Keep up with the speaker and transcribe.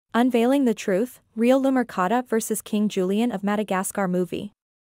Unveiling the Truth, Real Lemur Kata vs. King Julien of Madagascar movie.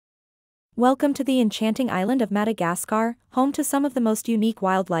 Welcome to the enchanting island of Madagascar, home to some of the most unique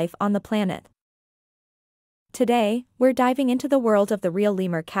wildlife on the planet. Today, we're diving into the world of the real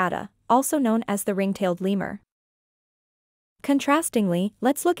Lemur Kata, also known as the ring-tailed lemur. Contrastingly,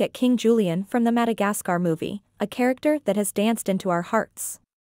 let's look at King Julien from the Madagascar movie, a character that has danced into our hearts.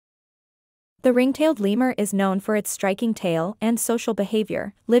 The ring-tailed lemur is known for its striking tail and social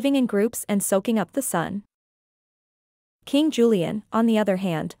behavior, living in groups and soaking up the sun. King Julien, on the other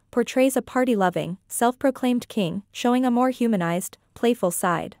hand, portrays a party-loving, self-proclaimed king, showing a more humanized, playful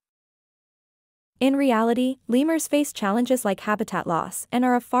side. In reality, lemurs face challenges like habitat loss and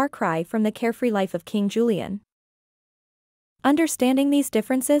are a far cry from the carefree life of King Julien. Understanding these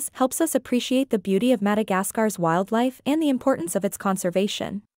differences helps us appreciate the beauty of Madagascar's wildlife and the importance of its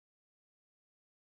conservation.